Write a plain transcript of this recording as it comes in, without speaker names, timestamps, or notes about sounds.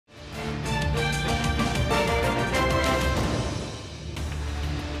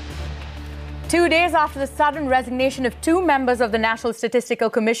2 days after the sudden resignation of two members of the National Statistical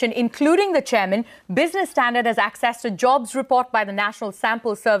Commission, including the chairman, Business Standard has accessed a jobs report by the National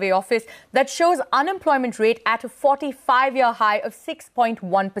Sample Survey Office that shows unemployment rate at a 45-year high of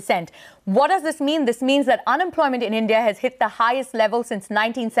 6.1%. What does this mean? This means that unemployment in India has hit the highest level since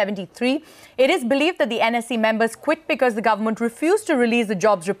 1973. It is believed that the NSC members quit because the government refused to release the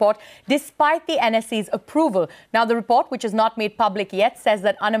jobs report despite the NSC's approval. Now, the report, which is not made public yet, says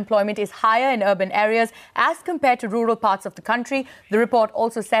that unemployment is higher in urban areas as compared to rural parts of the country. The report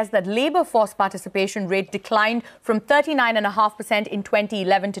also says that labour force participation rate declined from 39.5% in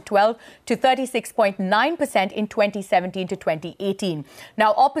 2011 to 12 to 36.9% in 2017 to 2018.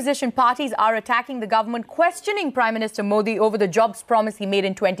 Now, opposition parties are attacking the government, questioning Prime Minister Modi over the jobs promise he made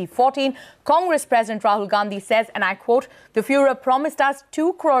in 2014. Congress President Rahul Gandhi says, and I quote, "The Führer promised us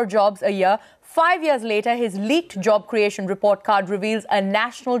 2 crore jobs a year. 5 years later, his leaked job creation report card reveals a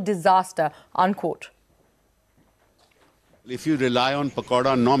national disaster," unquote. If you rely on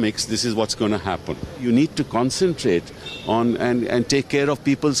Pakoda-nomics, this is what's going to happen. You need to concentrate on and take care of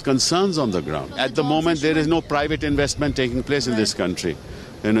people's concerns on the ground. At the moment, there is no private investment taking place in this country.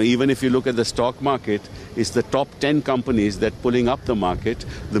 You know, even if you look at the stock market, it's the top 10 companies that pulling up the market,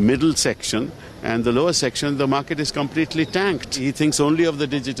 the middle section and the lower section, the market is completely tanked. He thinks only of the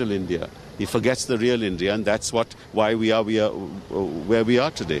digital India. He forgets the real India, and that's why we are where we are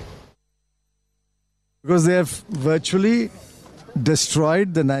today. Because they have virtually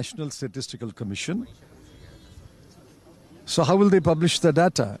destroyed the National Statistical Commission. So how will they publish the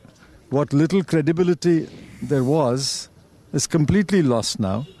data? What little credibility there was is completely lost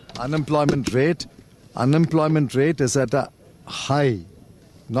now. Unemployment rate is at a high,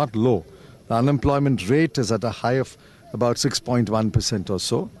 not low. The unemployment rate is at a high of about 6.1% or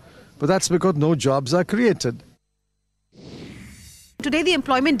so. But that's because no jobs are created. Today the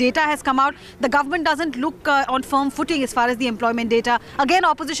employment data has come out. The government doesn't look on firm footing as far as the employment data. Again,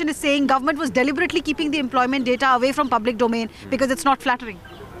 opposition is saying government was deliberately keeping the employment data away from public domain because it's not flattering.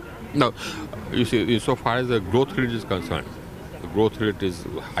 No, you see, so far as the growth rate is concerned, the growth rate is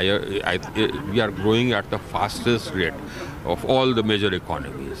higher. We are growing at the fastest rate of all the major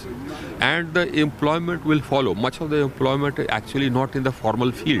economies. And the employment will follow. Much of the employment is actually not in the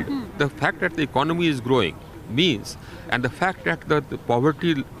formal field. The fact that the economy is growing means, and the fact that the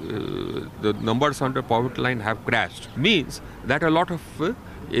poverty, the numbers under poverty line have crashed, means that a lot of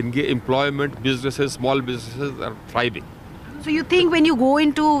employment, businesses, small businesses are thriving. So you think when you go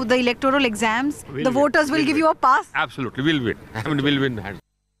into the electoral exams, the voters will give you a pass? Absolutely, we'll win. I mean, we'll win.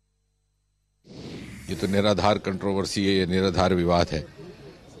 ये तो निराधार controversy है, ये निराधार विवाद है.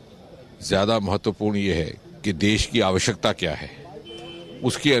 ज़्यादा महत्वपूर्ण ये है कि देश की आवश्यकता क्या है,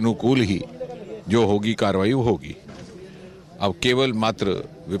 उसके अनुकूल ही जो होगी कार्रवाई होगी. अब केवल मात्र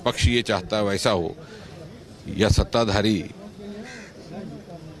विपक्ष ये चाहता वैसा हो या सत्ताधारी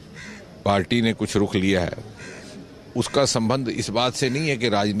पार्टी ने कुछ रुख लिया है, उसका संबंध इस बात से नहीं है कि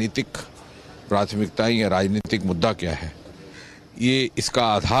राजनीतिक प्राथमिकताएं या राजनीतिक मुद्दा क्या है. ये इसका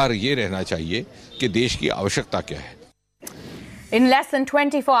आधार ये रहना चाहिए कि देश की आवश्यकता क्या है. In less than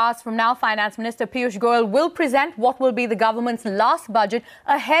 24 hours from now, Finance Minister Piyush Goyal will present what will be the government's last budget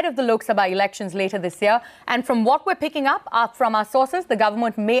ahead of the Lok Sabha elections later this year. And from what we're picking up from our sources, the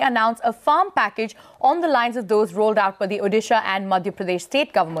government may announce a farm package on the lines of those rolled out by the Odisha and Madhya Pradesh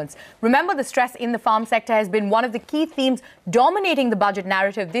state governments. Remember, the stress in the farm sector has been one of the key themes dominating the budget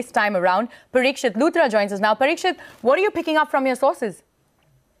narrative this time around. Parikshit Luthra joins us now. Parikshit, what are you picking up from your sources?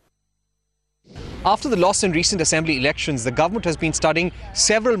 After the loss in recent assembly elections, the government has been studying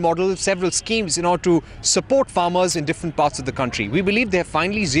several models, several schemes in order to support farmers in different parts of the country. We believe they have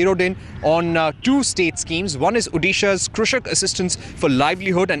finally zeroed in on 2 state schemes. One is Odisha's Krushak Assistance for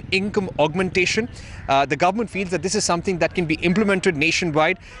Livelihood and Income Augmentation. The government feels that this is something that can be implemented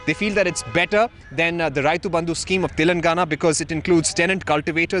nationwide. They feel that it's better than the Raitu Bandhu scheme of Telangana because it includes tenant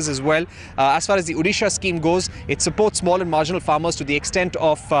cultivators as well. As far as the Odisha scheme goes, it supports small and marginal farmers to the extent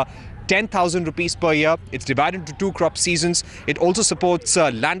of 10,000 rupees per year. It's divided into 2 crop seasons. It also supports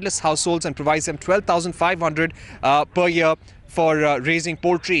landless households and provides them 12,500 per year for raising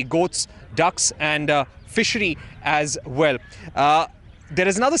poultry, goats, ducks and fishery as well. There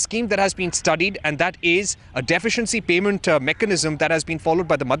is another scheme that has been studied, and that is a deficiency payment mechanism that has been followed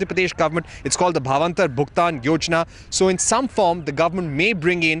by the Madhya Pradesh government. It's called the Bhavantar Bhugtan Yojana. So in some form, the government may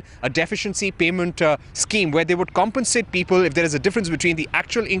bring in a deficiency payment scheme where they would compensate people if there is a difference between the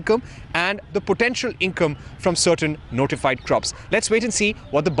actual income and the potential income from certain notified crops. Let's wait and see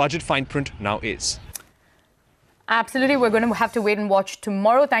what the budget fine print now is. Absolutely. We're going to have to wait and watch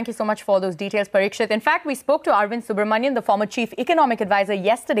tomorrow. Thank you so much for those details, Parikshit. In fact, we spoke to Arvind Subramanian, the former chief economic advisor,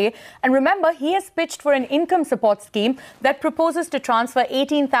 yesterday. And remember, he has pitched for an income support scheme that proposes to transfer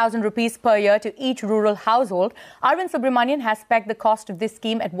 18,000 rupees per year to each rural household. Arvind Subramanian has pegged the cost of this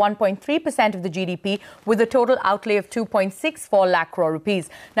scheme at 1.3% of the GDP, with a total outlay of 2.64 lakh crore rupees.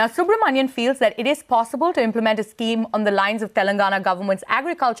 Now, Subramanian feels that it is possible to implement a scheme on the lines of Telangana government's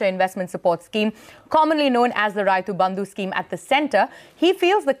agriculture investment support scheme, commonly known as the Raitu Bandhu scheme at the centre. He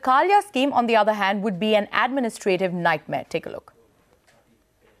feels the Kalya scheme, on the other hand, would be an administrative nightmare. Take a look.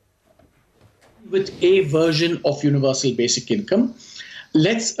 With a version of universal basic income,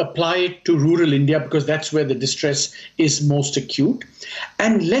 let's apply it to rural India because that's where the distress is most acute.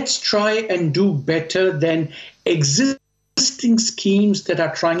 And let's try and do better than existing schemes that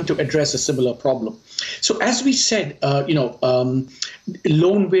are trying to address a similar problem. So as we said, loan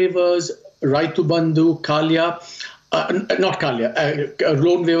waivers, Raitu Bandhu, Kalya, loan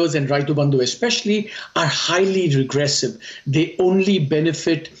waivers and Raitu Bandhu especially are highly regressive. They only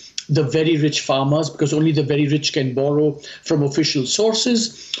benefit the very rich farmers because only the very rich can borrow from official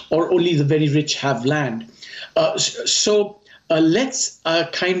sources, or only the very rich have land. Let's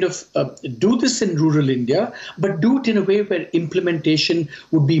do this in rural India, but do it in a way where implementation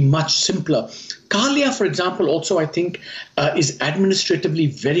would be much simpler. Kalya, for example, also I think is administratively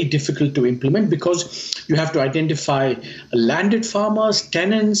very difficult to implement because you have to identify landed farmers,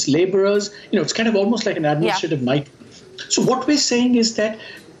 tenants, laborers. It's kind of almost like an administrative nightmare. So what we're saying is that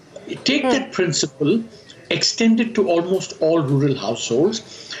take that principle, extend it to almost all rural households,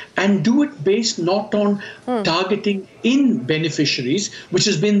 and do it based not on targeting in beneficiaries, which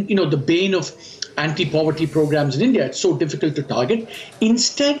has been, the bane of anti-poverty programs in India. It's so difficult to target.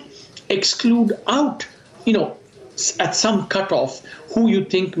 Instead, exclude out, at some cutoff, who you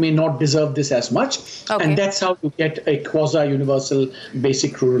think may not deserve this as much. Okay. And that's how you get a quasi-universal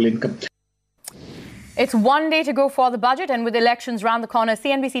basic rural income. It's one day to go for the budget, and with elections round the corner,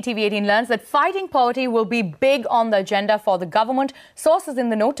 CNBC TV 18 learns that fighting poverty will be big on the agenda for the government. Sources in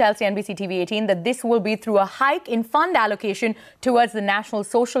the know tell CNBC TV 18 that this will be through a hike in fund allocation towards the National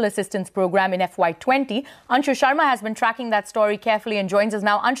Social Assistance Program in FY20. Anshu Sharma has been tracking that story carefully and joins us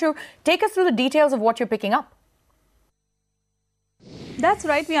now. Anshu, take us through the details of what you're picking up. That's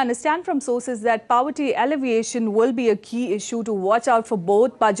right. We understand from sources that poverty alleviation will be a key issue to watch out for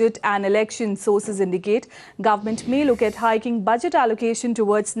both budget and election. Sources indicate government may look at hiking budget allocation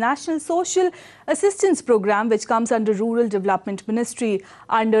towards National Social Assistance Program, which comes under Rural Development Ministry.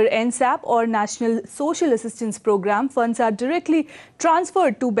 Under NSAP or National Social Assistance Program, funds are directly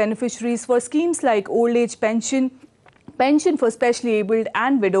transferred to beneficiaries for schemes like old age pension, pension for specially abled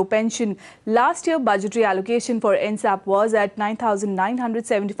and widow pension. Last year, budgetary allocation for NSAP was at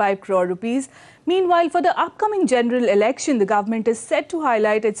 9,975 crore rupees. Meanwhile, for the upcoming general election, the government is set to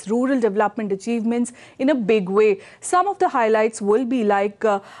highlight its rural development achievements in a big way. Some of the highlights will be like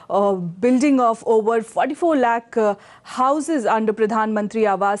building of over 44 lakh houses under Pradhan Mantri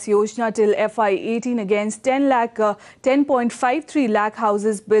Awas Yojana till FY18 against 10.53 lakh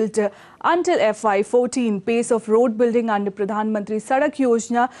houses built until FY14. Pace of road building under Pradhan Mantri Sadak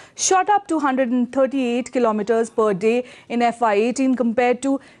Yojana shot up to 138 kilometers per day in FY18 compared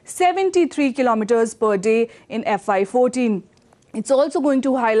to 73 kilometers per day in FY14. It's also going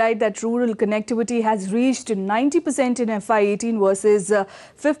to highlight that rural connectivity has reached 90% in FY18 versus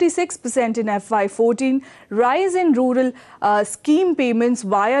 56% in FY14. Rise in rural scheme payments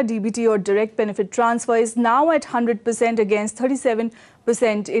via DBT or direct benefit transfer is now at 100% against 37%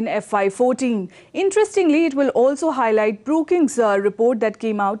 in FY14. Interestingly, it will also highlight Brookings' report that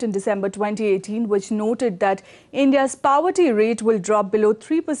came out in December 2018, which noted that India's poverty rate will drop below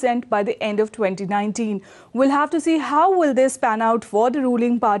 3% by the end of 2019. We'll have to see how will this pan out for the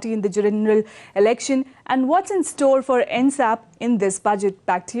ruling party in the general election and what's in store for NSAP in this budget.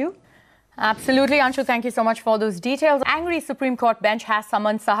 Back to you. Absolutely, Anshu. Thank you so much for those details. Angry Supreme Court bench has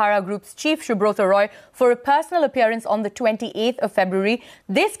summoned Sahara Group's chief Subrata Roy for a personal appearance on the 28th of February.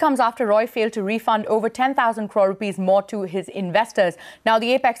 This comes after Roy failed to refund over 10,000 crore rupees more to his investors. Now,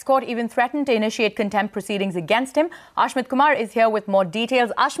 the Apex Court even threatened to initiate contempt proceedings against him. Ashmit Kumar is here with more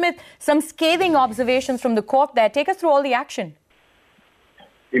details. Ashmit, some scathing observations from the court there. Take us through all the action.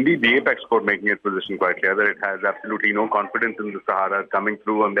 Indeed, the Apex Court making its position quite clear that it has absolutely no confidence in the Sahara coming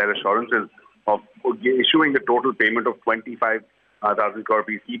through on their assurances of issuing a total payment of 25,000 crore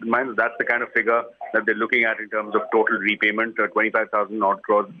rupees. Keep in mind that's the kind of figure that they're looking at in terms of total repayment. 25,000 odd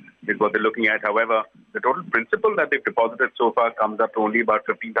crores is what they're looking at. However, the total principal that they've deposited so far comes up to only about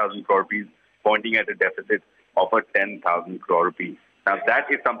 15,000 crore rupees, pointing at a deficit of 10,000 crore rupees. Now, that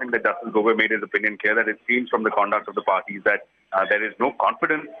is something that Justice Gogoi made his opinion clear, that it seems from the conduct of the parties that there is no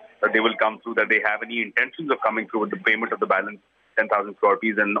confidence that they will come through, that they have any intentions of coming through with the payment of the balance 10,000 crore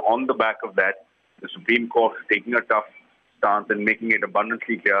rupees. And on the back of that, the Supreme Court is taking a tough stance and making it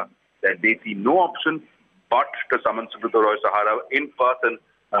abundantly clear that they see no option but to summon Subrata Roy Sahara in person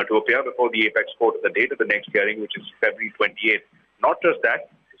to appear before the apex court at the date of the next hearing, which is February 28th. Not just that,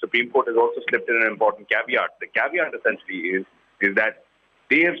 the Supreme Court has also slipped in an important caveat. The caveat essentially is that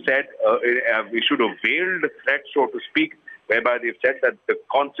they have said issued a veiled threat, so to speak, whereby they've said that the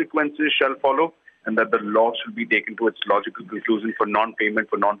consequences shall follow and that the law should be taken to its logical conclusion for non-payment,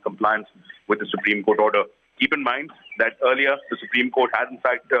 for non-compliance with the Supreme Court order. Keep in mind that earlier the Supreme Court had in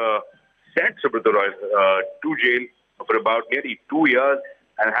fact sent Subrata Roy to jail for about nearly 2 years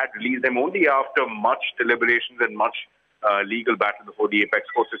and had released them only after much deliberations and much legal battle before the apex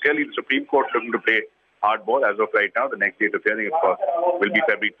court. So clearly the Supreme Court looking to play hardball as of right now. The next date of hearing, of course, will be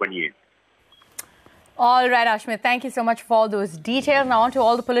February 28th. All right, Ashmit, thank you so much for all those details. Now on to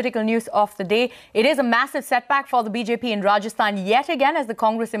all the political news of the day. It is a massive setback for the BJP in Rajasthan yet again as the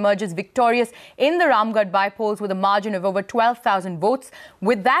Congress emerges victorious in the Ramgarh by-polls with a margin of over 12,000 votes.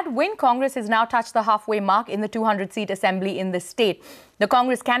 With that win, Congress has now touched the halfway mark in the 200-seat assembly in the state. The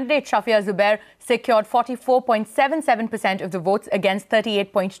Congress candidate Shafia Zubair secured 44.77% of the votes against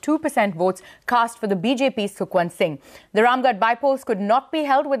 38.2% votes cast for the BJP's Sukhwant Singh. The Ramgarh by-polls could not be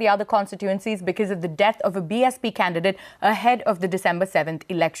held with the other constituencies because of the death of a BSP candidate ahead of the December 7th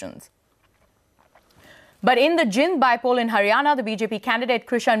elections. But in the Jind by-poll in Haryana, the BJP candidate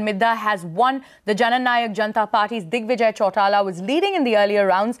Krishan Midda has won. The Janan Nayak Janata Party's Digvijay Chautala was leading in the earlier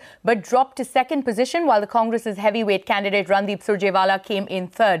rounds but dropped to second position, while the Congress's heavyweight candidate Randeep Surjewala came in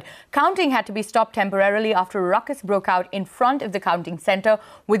third. Counting had to be stopped temporarily after a ruckus broke out in front of the counting centre,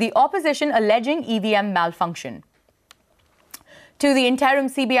 with the opposition alleging EVM malfunction. To the interim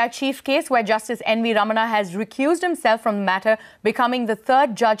CBI chief case, where Justice N.V. Ramana has recused himself from the matter, becoming the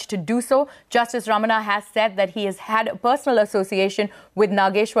third judge to do so. Justice Ramana has said that he has had a personal association with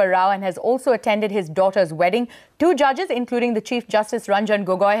Nageshwar Rao and has also attended his daughter's wedding. Two judges, including the Chief Justice Ranjan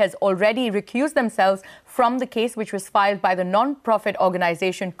Gogoi, has already recused themselves from the case, which was filed by the non-profit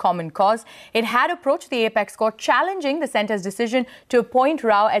organisation Common Cause. It had approached the apex court challenging the centre's decision to appoint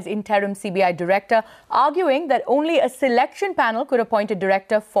Rao as interim CBI director, arguing that only a selection panel could appoint a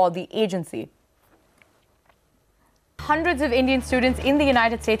director for the agency. Hundreds of Indian students in the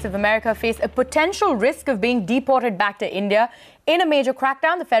United States of America face a potential risk of being deported back to India. In a major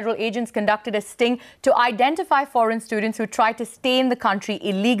crackdown, the federal agents conducted a sting to identify foreign students who tried to stay in the country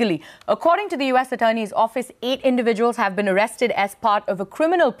illegally. According to the U.S. Attorney's Office, 8 individuals have been arrested as part of a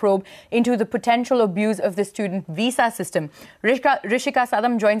criminal probe into the potential abuse of the student visa system. Rishika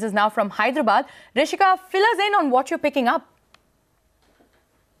Sadam joins us now from Hyderabad. Rishika, fill us in on what you're picking up.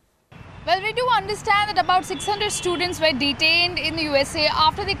 Well, we do understand that about 600 students were detained in the USA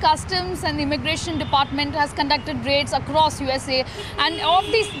after the Customs and Immigration Department has conducted raids across USA. And of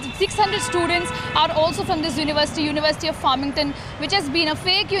these 600 students are also from this University of Farmington, which has been a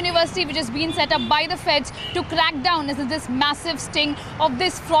fake university which has been set up by the feds to crack down as this massive sting of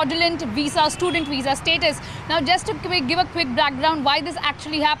this fraudulent visa, student visa status. Now, just to give a quick background why this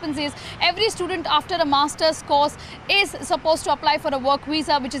actually happens is every student after a master's course is supposed to apply for a work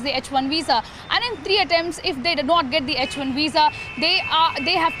visa, which is the H1 visa, and in 3 attempts, if they do not get the H1 visa, they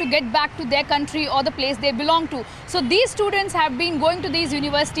have to get back to their country or the place they belong to. So these students have been going to these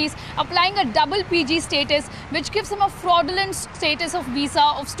universities, applying a double PG status, which gives them a fraudulent status of visa,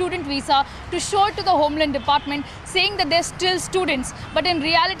 of student visa, to show it to the Homeland Department, saying that they're still students, but in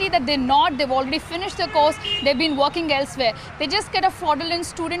reality that they're not. They've already finished the course, they've been working elsewhere. They just get a fraudulent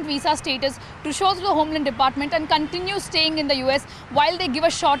student visa status to show to the Homeland Department and continue staying in the US while they give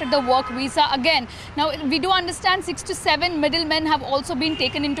a shot at the work visa again. Now, we do understand 6 to 7 middlemen have also been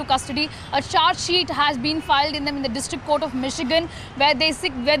taken into custody. A charge sheet has been filed in them in the District Court of Michigan, where the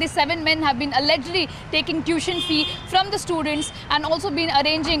 7 men have been allegedly taking tuition fee from the students and also been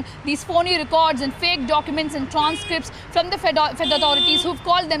arranging these phony records and fake documents and transcripts from the Fed authorities who've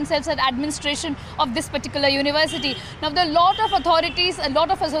called themselves an administration of this particular university. Now, there are a lot of authorities, a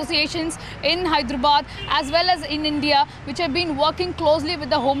lot of associations in Hyderabad as well as in India, which have been working closely with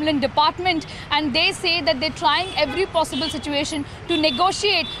the Homeland Department department, and they say that they're trying every possible situation to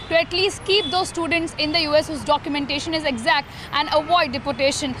negotiate to at least keep those students in the US whose documentation is exact and avoid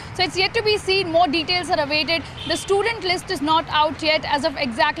deportation. So it's yet to be seen. More details are awaited. The student list is not out yet as of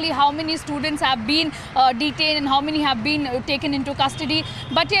exactly how many students have been detained and how many have been taken into custody.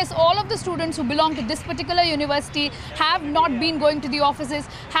 But yes, all of the students who belong to this particular university have not been going to the offices,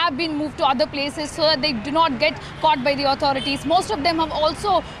 have been moved to other places so that they do not get caught by the authorities. Most of them have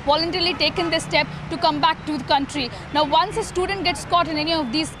also voluntarily taken this step to come back to the country. Now, once a student gets caught in any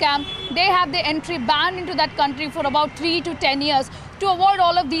of these scams, they have their entry banned into that country for about 3 to 10 years. To avoid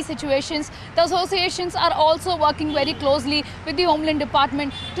all of these situations, the associations are also working very closely with the Homeland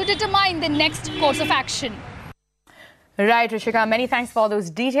Department to determine the next course of action. Right, Rishika. Many thanks for all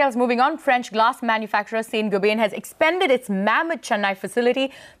those details. Moving on, French glass manufacturer Saint-Gobain has expanded its mammoth Chennai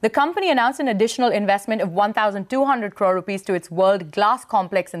facility. The company announced an additional investment of 1,200 crore rupees to its world glass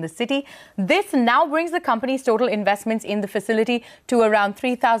complex in the city. This now brings the company's total investments in the facility to around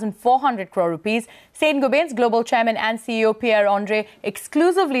 3,400 crore rupees. Saint-Gobain's global chairman and CEO Pierre-Andre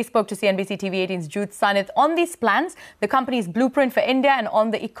exclusively spoke to CNBC TV18's Judh Sanith on these plans, the company's blueprint for India, and on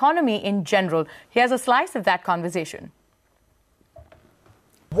the economy in general. Here's a slice of that conversation.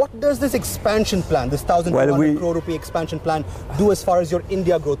 What does this expansion plan, this 1,200 crore rupee expansion plan, do as far as your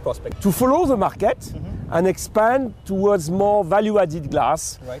India growth prospect? To follow the market and expand towards more value-added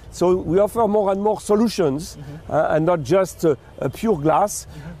glass. Right. So we offer more and more solutions and not just a pure glass,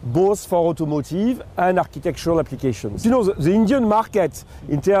 both for automotive and architectural applications. You know, the Indian market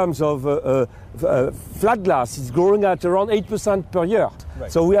in terms of flat glass is growing at around 8% per year.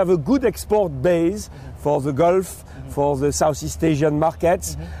 Right. So we have a good export base for the Gulf, for the Southeast Asian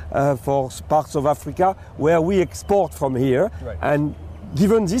markets, for parts of Africa, where we export from here. Right. And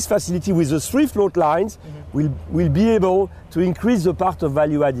given this facility with the 3 float lines, we'll be able to increase the part of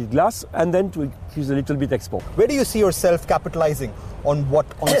value-added glass and then to increase a little bit export. Where do you see yourself capitalizing on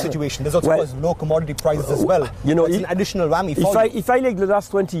the situation? There's also low commodity prices as well. You know, it's an additional whammy for you. If I take the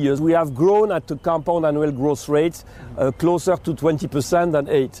last 20 years, we have grown at a compound annual growth rate closer to 20% than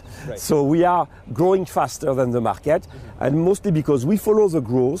 8%. Right. So we are growing faster than the market, and mostly because we follow the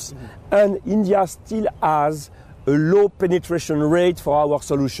growth, and India still has a low penetration rate for our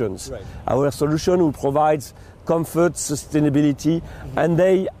solutions. Right. Our solution will provide comfort, sustainability, and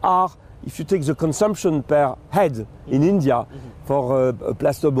they are, if you take the consumption per head in India for a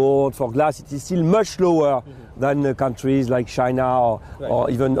plasterboard, for glass, it is still much lower than countries like China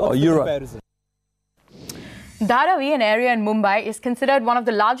or even Europe. Dharavi, an area in Mumbai, is considered one of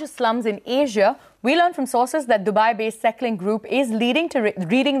the largest slums in Asia. We learned from sources that Dubai-based Seckling Group is leading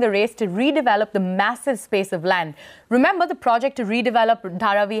the race to redevelop the massive space of land. Remember, the project to redevelop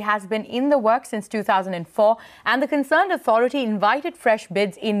Dharavi has been in the works since 2004, and the concerned authority invited fresh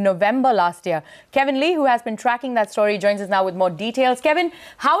bids in November last year. Kevin Lee, who has been tracking that story, joins us now with more details. Kevin,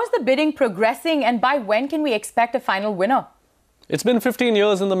 how is the bidding progressing, and by when can we expect a final winner? It's been 15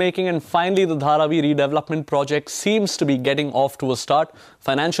 years in the making, and finally the Dharavi redevelopment project seems to be getting off to a start.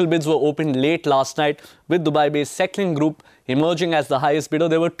 Financial bids were opened late last night, with Dubai-based Seckling Group emerging as the highest bidder.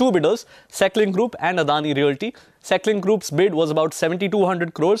 There were 2 bidders, Seckling Group and Adani Realty. Seckling Group's bid was about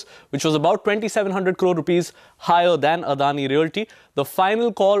 7,200 crores, which was about 2,700 crore rupees higher than Adani Realty. The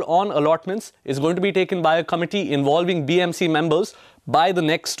final call on allotments is going to be taken by a committee involving BMC members by the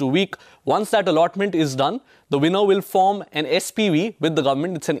next week. Once that allotment is done, the winner will form an SPV with the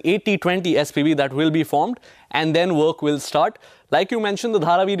government. It's an 80-20 SPV that will be formed, and then work will start. Like you mentioned, the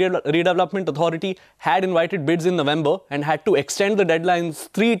Dharavi Redevelopment Authority had invited bids in November and had to extend the deadlines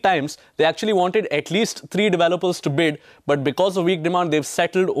 3 times. They actually wanted at least 3 developers to bid, but because of weak demand, they've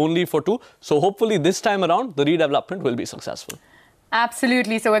settled only for 2. So hopefully this time around, the redevelopment will be successful.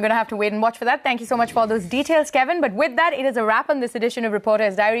 Absolutely. So we're going to have to wait and watch for that. Thank you so much for all those details, Kevin. But with that, it is a wrap on this edition of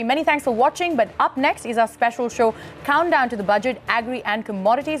Reporter's Diary. Many thanks for watching. But up next is our special show, Countdown to the Budget, Agri and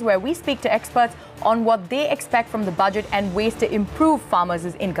Commodities, where we speak to experts on what they expect from the budget and ways to improve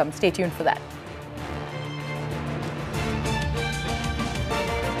farmers' income. Stay tuned for that.